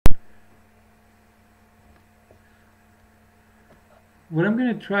What I'm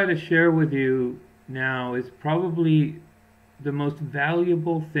going to try to share with you now is probably the most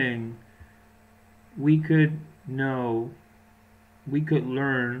valuable thing we could know, we could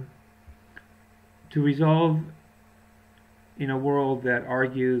learn to resolve in a world that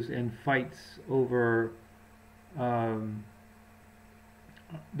argues and fights over um,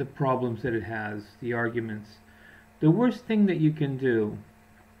 the problems that it has, the arguments. The worst thing that you can do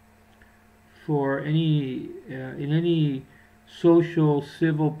for in any social,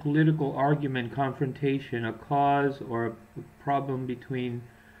 civil, political argument, confrontation, a cause or a problem between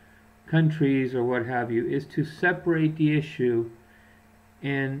countries or what have you, is to separate the issue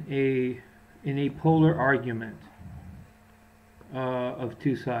in a polar argument of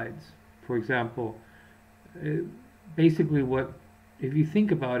two sides. For example, uh, basically what if you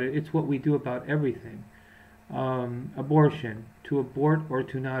think about it, it's what we do about everything. Abortion, to abort or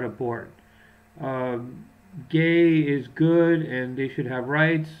to not abort. Um, Gay is good and they should have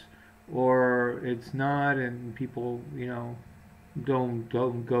rights, or it's not, and people, don't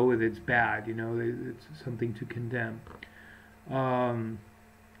go with it's bad. It's something to condemn. Um,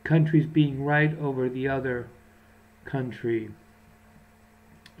 Countries being right over the other country.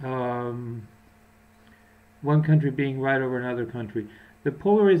 Um, One country being right over another country. The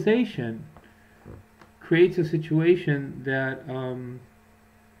polarization creates a situation that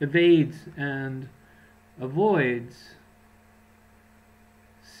evades and avoids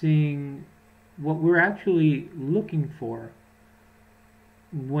seeing what we're actually looking for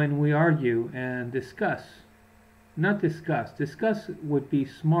when we argue and discuss. Not discuss. Discuss would be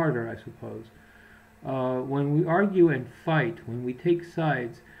smarter, I suppose. When we argue and fight, when we take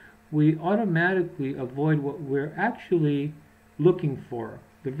sides, we automatically avoid what we're actually looking for.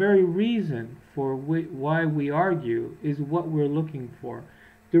 The very reason for why we argue is what we're looking for.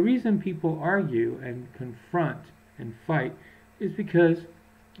 The reason people argue and confront and fight is because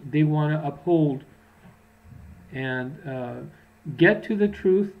they want to uphold and get to the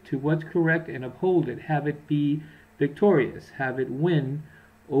truth, to what's correct, and uphold it, have it be victorious, have it win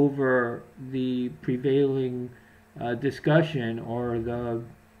over the prevailing discussion or the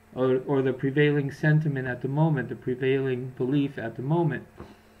prevailing sentiment at the moment, the prevailing belief at the moment.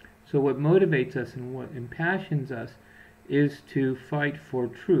 So what motivates us and what impassions us is to fight for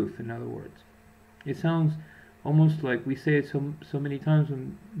truth, in other words. It sounds almost like we say it so many times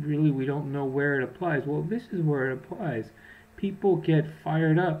when really we don't know where it applies. Well, this is where it applies. People get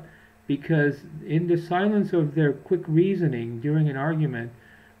fired up because in the silence of their quick reasoning during an argument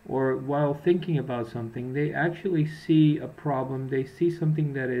or while thinking about something, they actually see a problem. They see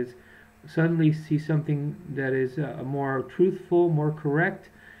something that is suddenly see something that is a more truthful, more correct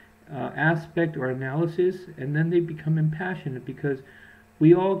aspect or analysis, and then they become impassioned because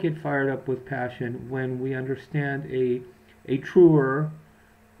we all get fired up with passion when we understand a truer,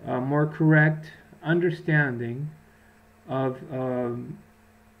 more correct understanding of a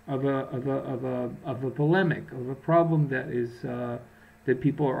polemic, of a problem that is that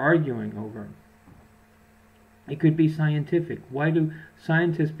people are arguing over. It could be scientific. Why do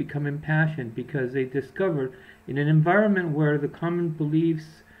scientists become impassioned? Because they discovered in an environment where the common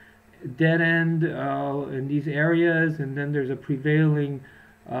beliefs dead end in these areas, and then there's a prevailing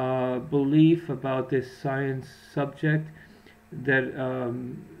belief about this science subject that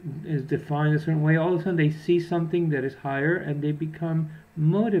is defined a certain way. All of a sudden, they see something that is higher, and they become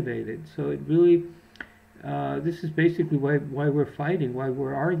motivated. So it really, this is basically why we're fighting, why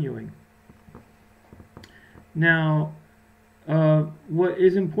we're arguing. Now, what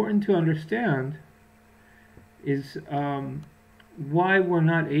is important to understand is why we're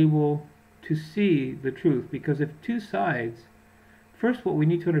not able to see the truth. Because if two sides, first what we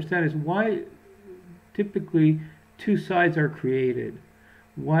need to understand is why typically two sides are created.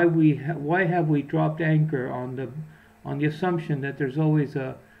 Why have we dropped anchor on the assumption that there's always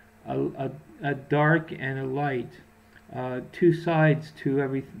a dark and a light, two sides to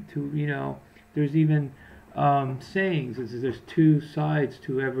everything. There's even sayings. There's two sides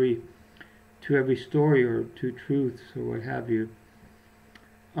to every story, or two truths, or what have you.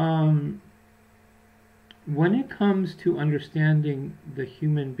 When it comes to understanding the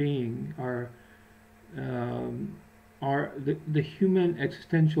human being, the human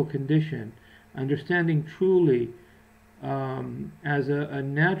existential condition, understanding truly as a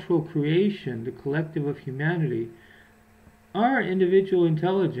natural creation, the collective of humanity, our individual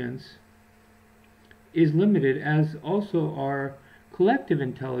intelligence is limited, as also our collective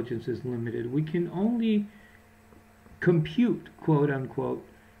intelligence is limited. We can only compute, quote unquote,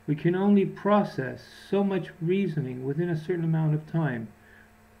 we can only process so much reasoning within a certain amount of time.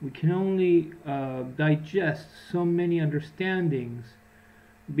 We can only digest so many understandings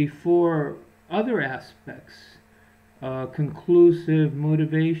before other aspects, conclusive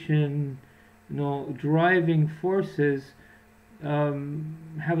motivation, driving forces,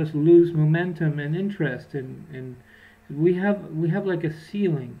 have us lose momentum and interest, and we have like a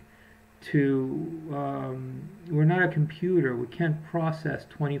ceiling to, we're not a computer. We can't process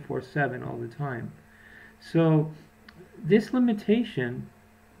 24/7 all the time. So this limitation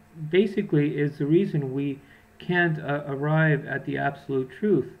basically is the reason we can't arrive at the absolute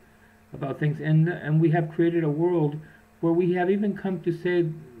truth about things, and we have created a world where we have even come to say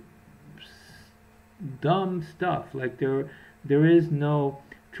dumb stuff like there is no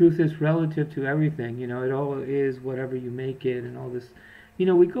truth, is relative to everything, it all is whatever you make it, and all this.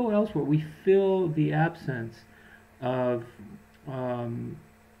 We go elsewhere. We fill the absence of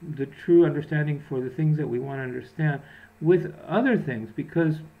the true understanding for the things that we want to understand with other things,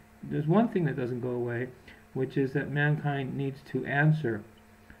 because there's one thing that doesn't go away, which is that mankind needs to answer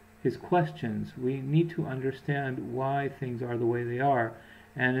his questions. We need to understand why things are the way they are.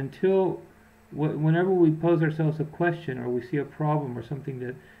 And until, whenever we pose ourselves a question, or we see a problem or something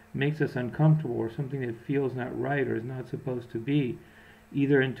that makes us uncomfortable, or something that feels not right or is not supposed to be,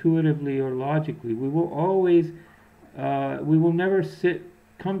 either intuitively or logically, we will never sit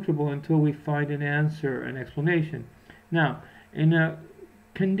comfortable until we find an answer, an explanation. Now, in an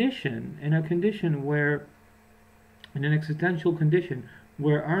existential condition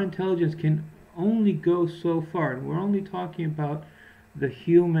where our intelligence can only go so far, and we're only talking about the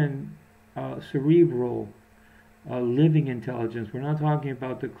human cerebral living intelligence. We're not talking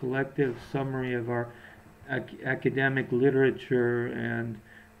about the collective summary of our academic literature and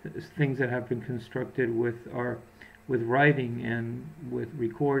things that have been constructed with writing and with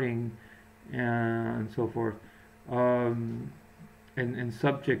recording and so forth, and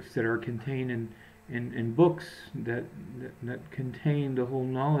subjects that are contained in books that contain the whole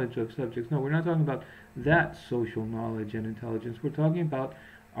knowledge of subjects. No, we're not talking about that social knowledge and intelligence. We're talking about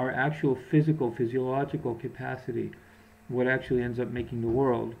our actual physiological capacity, what actually ends up making the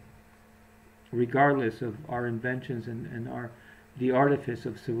world, regardless of our inventions and the artifice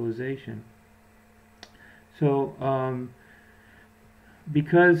of civilization. So,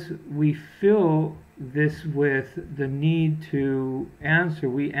 because we fill this with the need to answer,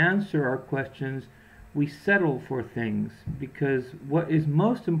 we answer our questions, we settle for things, because what is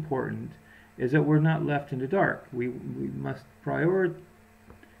most important is that we're not left in the dark. We must prioritize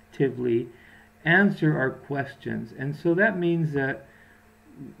answer our questions, and so that means that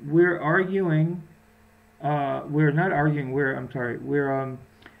we're arguing.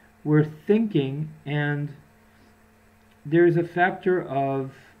 We're thinking, and there's a factor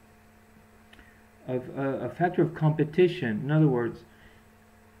of competition. In other words,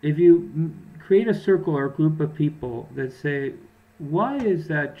 if you create a circle or a group of people that say, "Why is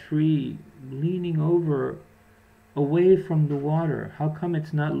that tree leaning over away from the water? How come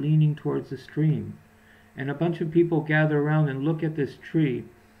it's not leaning towards the stream?" And a bunch of people gather around and look at this tree.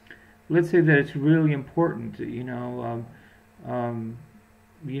 Let's say that it's really important. It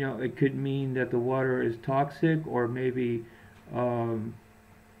could mean that the water is toxic, or maybe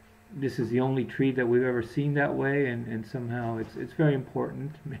this is the only tree that we've ever seen that way, and somehow it's very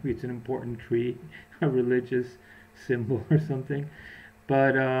important. Maybe it's an important tree, a religious symbol or something.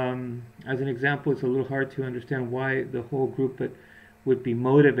 But as an example, it's a little hard to understand why the whole group would be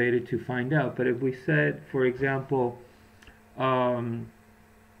motivated to find out. But if we said, for example,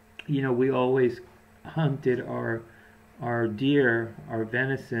 we always hunted our deer, our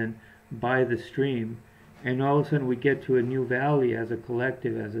venison, by the stream, and all of a sudden we get to a new valley as a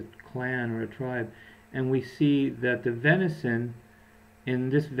collective, as a clan or a tribe, and we see that the venison in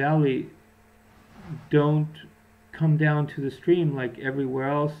this valley don't come down to the stream like everywhere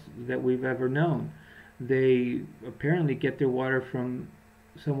else that we've ever known. They apparently get their water from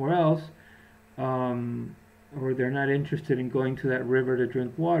somewhere else, or they're not interested in going to that river to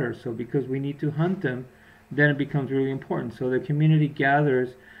drink water. So because we need to hunt them, then it becomes really important. So the community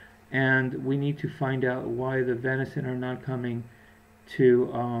gathers, and we need to find out why the venison are not coming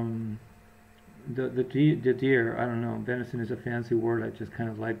to the deer. I don't know. Venison is a fancy word. I just kind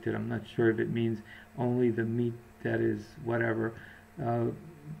of liked it. I'm not sure if it means only the meat that is whatever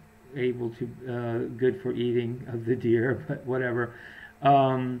able to good for eating of the deer, but whatever.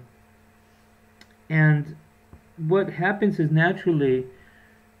 And what happens is naturally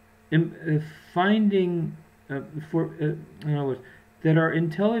finding in other words, that our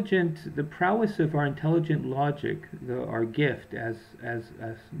intelligent, the prowess of our intelligent logic, our gift as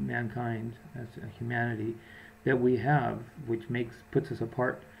mankind, as humanity, that we have, which puts us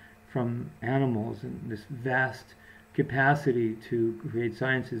apart from animals, and this vast capacity to create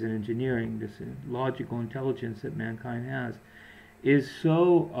sciences and engineering, this logical intelligence that mankind has, is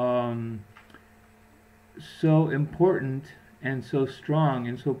so important and so strong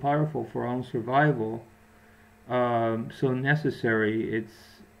and so powerful for our own survival, so necessary. It's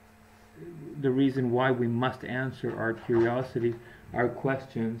the reason why we must answer our curiosity, our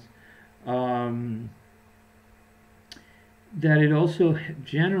questions. That it also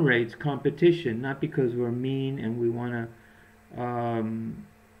generates competition, not because we're mean and we want to,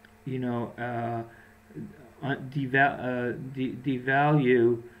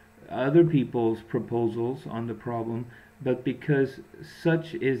 devalue other people's proposals on the problem, but because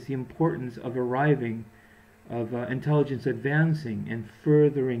such is the importance of arriving, of intelligence advancing and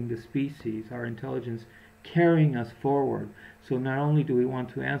furthering the species, our intelligence carrying us forward. So not only do we want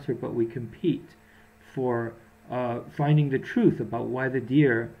to answer, but we compete for finding the truth about why the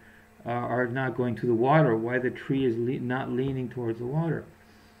deer are not going to the water, why the tree is not leaning towards the water.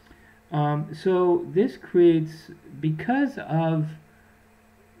 So this creates, because of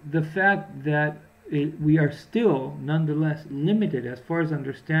the fact that we are still nonetheless limited as far as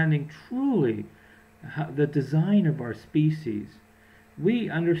understanding truly the design of our species. We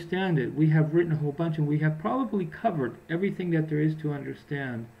understand it. We have written a whole bunch, and we have probably covered everything that there is to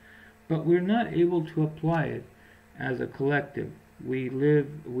understand, but we're not able to apply it as a collective.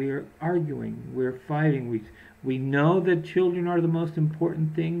 We're arguing, we're fighting. We know that children are the most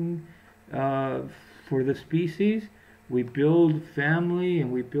important thing for the species. We build family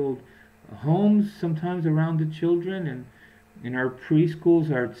and we build homes sometimes around the children, and our preschools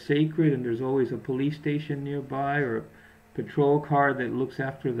are sacred, and there's always a police station nearby or a patrol car that looks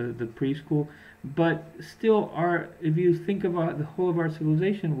after the preschool. But still, if you think about the whole of our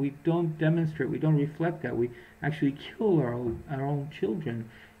civilization, we don't demonstrate, we don't reflect that. We actually kill our own children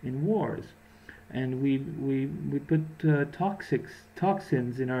in wars, and we put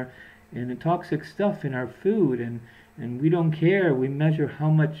toxins in toxic stuff in our food, and we don't care. We measure how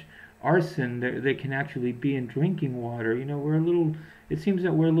much arson there can actually be in drinking water. It seems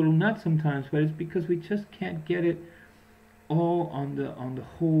that we're a little nuts sometimes, but it's because we just can't get it all on the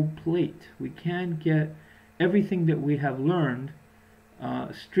whole plate. We can't get everything that we have learned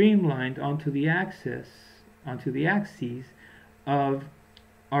streamlined onto the axes of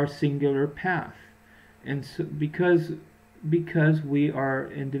our singular path. And so because we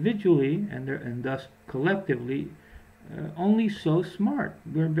are individually and thus collectively only so smart.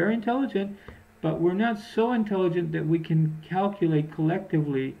 We're very intelligent, but we're not so intelligent that we can calculate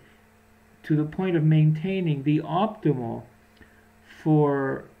collectively to the point of maintaining the optimal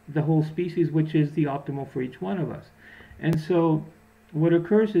for the whole species, which is the optimal for each one of us. And so what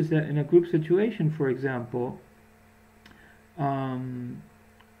occurs is that in a group situation, for example,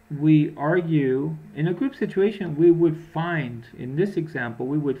 we argue. In a group situation, we would find, in this example,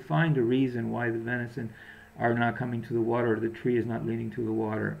 we would find a reason why the venison are not coming to the water, or the tree is not leaning to the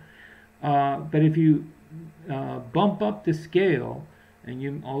water. But if you bump up the scale, and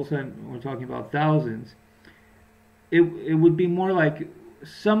you all of a sudden, we're talking about thousands, it would be more like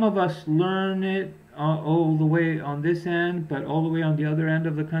some of us learn it all the way on this end, but all the way on the other end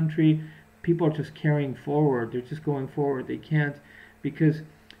of the country, people are just carrying forward. They're just going forward. They can't, because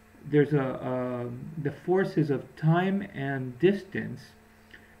there's the forces of time and distance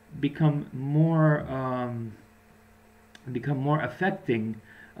become more affecting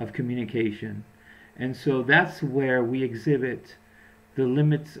of communication, and so that's where we exhibit the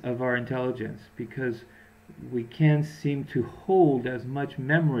limits of our intelligence, because we can't seem to hold as much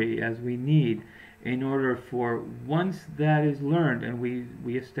memory as we need in order for, once that is learned and we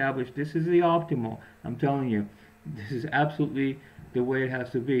establish this is the optimal, I'm telling you, this is absolutely the way it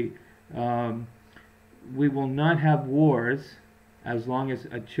has to be. We will not have wars as long as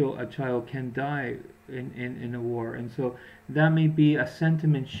a child can die in a war. And so that may be a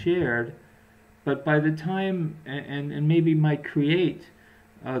sentiment shared, but by the time, and maybe might create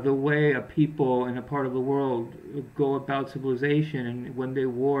the way a people in a part of the world go about civilization, and when they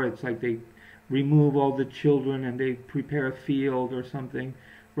war, it's like they remove all the children and they prepare a field or something,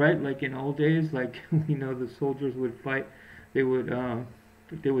 right? Like in old days, like the soldiers would fight, they would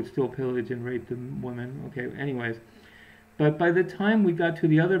still pillage and rape the women. Okay, anyways, but by the time we got to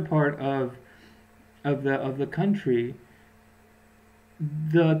the other part of the country,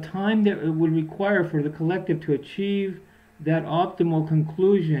 the time that it would require for the collective to achieve that optimal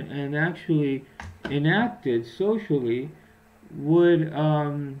conclusion and actually enact it socially would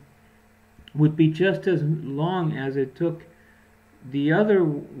be just as long as it took the other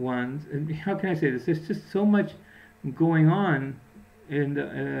ones. And how can I say this? There's just so much going on in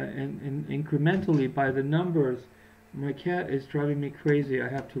incrementally by the numbers My cat is driving me crazy. I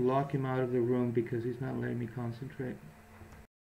have to lock him out of the room because he's not letting me concentrate.